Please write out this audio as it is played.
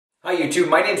Hi YouTube,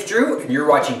 my name's Drew and you're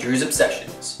watching Drew's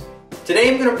Obsessions. Today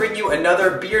I'm going to bring you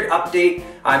another beard update.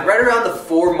 I'm right around the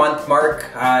 4-month mark.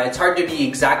 It's hard to be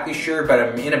exactly sure, but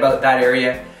I'm in about that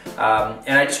area.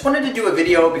 And I just wanted to do a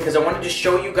video because I wanted to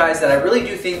show you guys that I really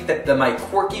do think that my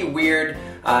quirky, weird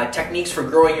techniques for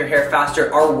growing your hair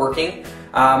faster are working.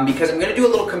 Because I'm going to do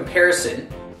a little comparison.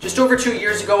 Just over 2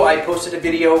 years ago I posted a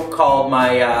video called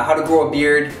my How to Grow a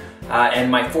Beard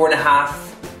and my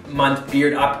 4.5-month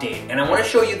beard update, and I want to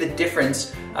show you the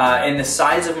difference in the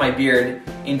size of my beard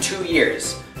in 2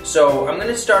 years. So I'm going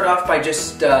to start off by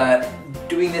just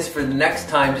doing this for the next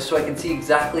time just so I can see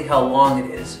exactly how long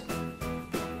it is.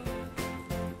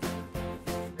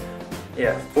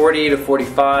 Yeah, 40 to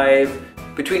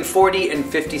 45, between 40 and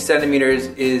 50 centimeters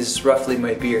is roughly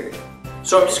my beard.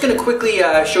 So I'm just going to quickly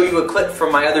show you a clip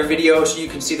from my other video so you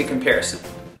can see the comparison.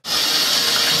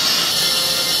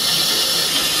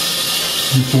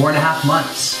 4.5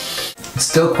 months. It's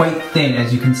still quite thin,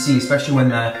 as you can see, especially when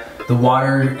the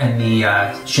water and the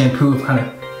shampoo have kind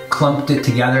of clumped it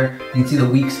together. You can see the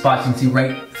weak spots, you can see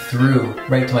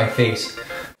right to my face.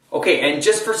 Okay, and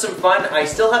just for some fun, I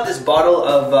still have this bottle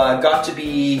of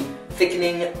Got2b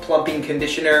Thickening Plumping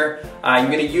Conditioner. I'm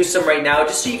going to use some right now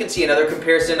just so you can see another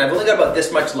comparison. I've only got about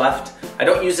this much left. I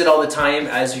don't use it all the time,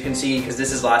 as you can see, because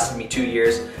this has lasted me 2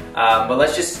 years. But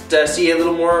let's just see a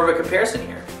little more of a comparison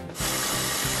here.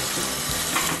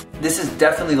 This is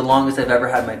definitely the longest I've ever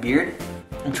had my beard.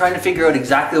 I'm trying to figure out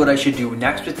exactly what I should do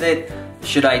next with it.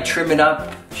 Should I trim it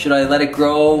up? Should I let it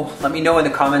grow? Let me know in the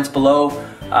comments below.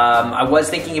 I was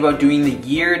thinking about doing the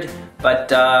geared,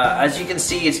 but as you can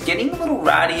see, it's getting a little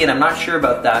ratty and I'm not sure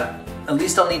about that. At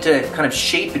least I'll need to kind of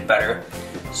shape it better.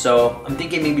 So I'm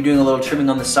thinking maybe doing a little trimming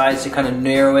on the sides to kind of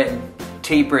narrow it and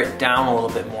taper it down a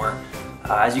little bit more.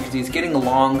 As you can see, it's getting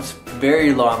long, it's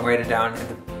very long right down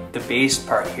at the base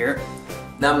part here.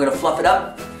 Now I'm going to fluff it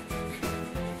up.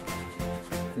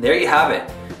 And there you have it.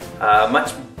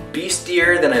 Much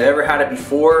beastier than I've ever had it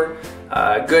before.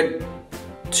 Good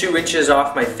 2 inches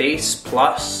off my face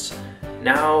plus.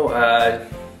 Now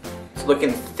it's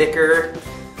looking thicker,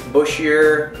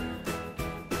 bushier,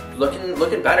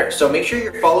 looking better. So make sure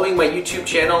you're following my YouTube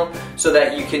channel so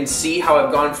that you can see how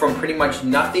I've gone from pretty much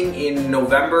nothing in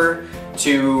November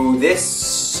to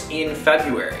this in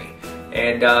February.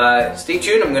 And stay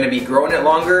tuned, I'm going to be growing it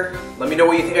longer. Let me know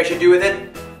what you think I should do with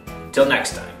it. Till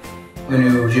next time. I'm going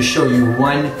to just show you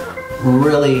one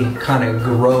really kind of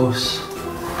gross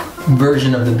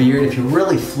version of the beard. If you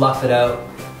really fluff it out,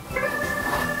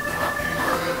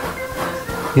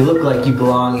 you look like you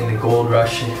belong in the gold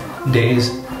rush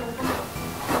days.